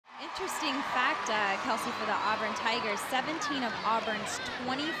interesting fact, Kelsey, for the Auburn Tigers, 17 of Auburn's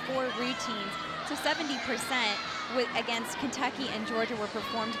 24 routines, so 70% against Kentucky and Georgia were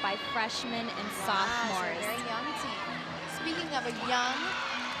performed by freshmen and sophomores. So a very young team. Speaking of a young,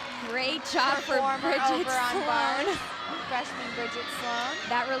 great job for Bridget Sloan. Freshman Bridget Sloan.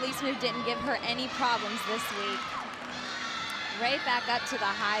 That release move didn't give her any problems this week. Right back up to the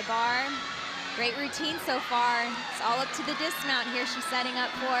high bar. Great routine so far. It's all up to the dismount here. She's setting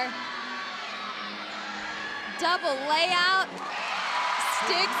up for double layout.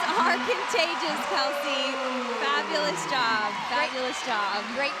 Sticks are contagious, Kelsey. Fabulous job, fabulous job.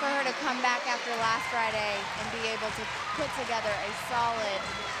 Great for her to come back after last Friday and be able to put together a solid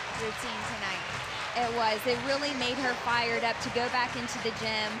routine tonight. It was. It really made her fired up to go back into the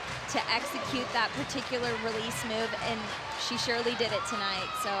gym to execute that particular release move, and she surely did it tonight.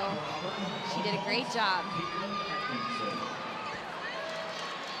 So she did a great job.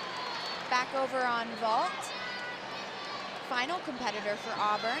 Back over on vault. Final competitor for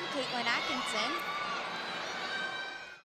Auburn, Caitlin Atkinson.